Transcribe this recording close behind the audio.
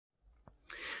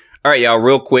All right, y'all,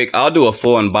 real quick. I'll do a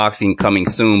full unboxing coming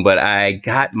soon, but I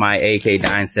got my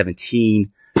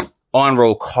AK917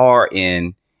 on-road car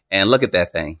in, and look at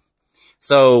that thing.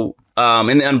 So,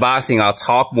 in the unboxing, I'll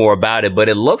talk more about it, but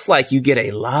it looks like you get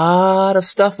a lot of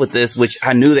stuff with this, which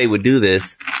I knew they would do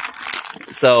this.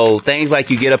 So, things like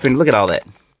you get up and look at all that.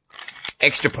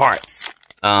 Extra parts.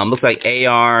 Looks like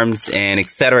A-arms and et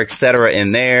cetera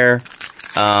in there.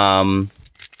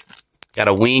 Got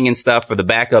a wing and stuff for the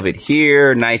back of it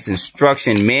here. Nice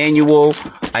instruction manual.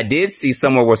 I did see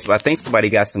somewhere where I think somebody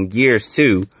got some gears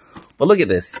too. But look at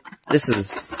this. This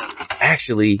is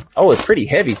actually, oh, it's pretty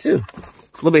heavy too.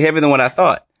 It's a little bit heavier than what I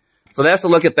thought. So that's a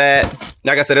look at that.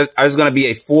 Like I said, there's going to be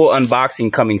a full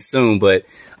unboxing coming soon, but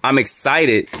I'm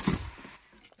excited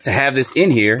to have this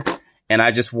in here. And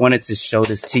I just wanted to show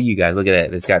this to you guys. Look at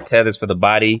that. It's got tethers for the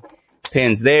body,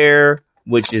 pins there,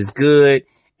 which is good.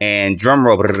 And drum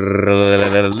roll.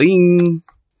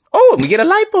 Oh, we get a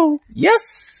lipo.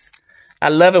 Yes. I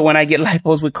love it when I get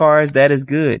lipos with cars. That is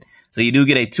good. So you do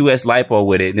get a 2S lipo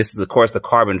with it. This is, of course, the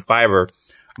carbon fiber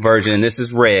version. This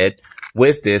is red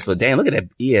with this. But dang, look at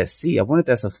that ESC. I wonder if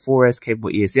that's a 4S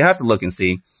capable ESC. I have to look and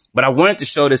see. But I wanted to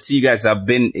show this to you guys. I've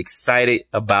been excited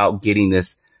about getting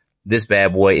this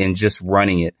bad boy and just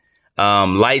running it.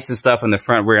 Lights and stuff in the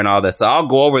front, rear, and all that. So I'll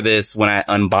go over this when I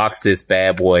unbox this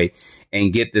bad boy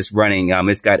and get this running.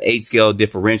 It's got 8-scale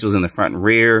differentials in the front and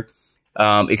rear,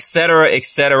 et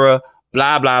cetera,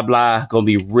 blah, blah, blah. Gonna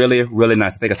be really, really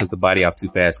nice. I think I took the body off too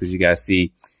fast because you guys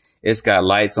see it's got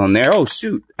lights on there. Oh,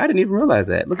 shoot. I didn't even realize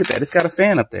that. Look at that. It's got a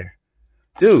fan up there.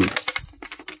 Dude,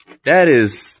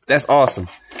 that's awesome.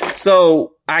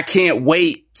 So I can't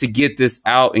wait to get this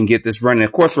out and get this running.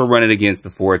 Of course, we're running against the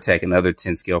Ford Tech and other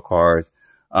 10-scale cars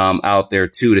out there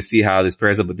too to see how this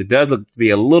pairs up. But it does look to be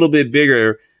a little bit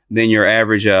bigger than your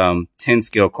average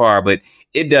 10-scale car, but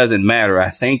it doesn't matter. I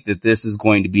think that this is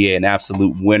going to be an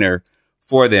absolute winner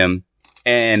for them.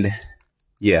 And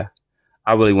yeah,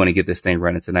 I really want to get this thing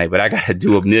running tonight, but I got to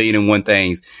do 1,000,001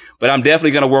 things. But I'm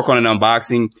definitely going to work on an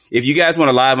unboxing. If you guys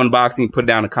want a live unboxing, put it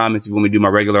down in the comments. If you want me to do my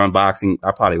regular unboxing,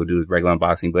 I probably will do the regular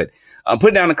unboxing, but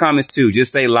put it down in the comments too.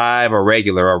 Just say live or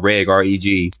regular or reg,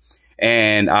 R-E-G.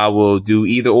 And I will do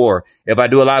either or. If I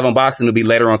do a live unboxing, it'll be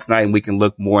later on tonight and we can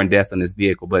look more in depth on this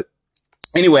vehicle. But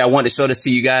anyway, I wanted to show this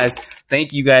to you guys.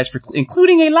 Thank you guys for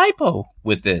including a lipo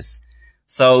with this.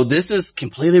 So this is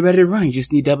completely ready to run. You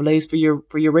just need AA's for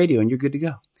your radio and you're good to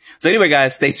go. So anyway,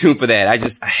 guys, stay tuned for that. I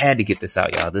had to get this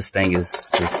out, y'all. This thing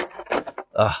is just,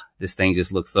 this thing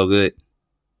just looks so good.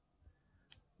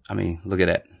 I mean, look at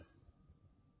that.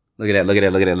 Look at that. Look at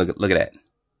that. Look at that. Look at that.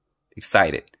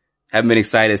 Excited. Haven't been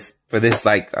excited for this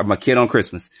like I'm a kid on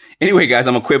Christmas. Anyway, guys,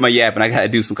 I'm going to quit my yap and I got to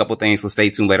do some couple things. So stay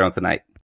tuned later on tonight.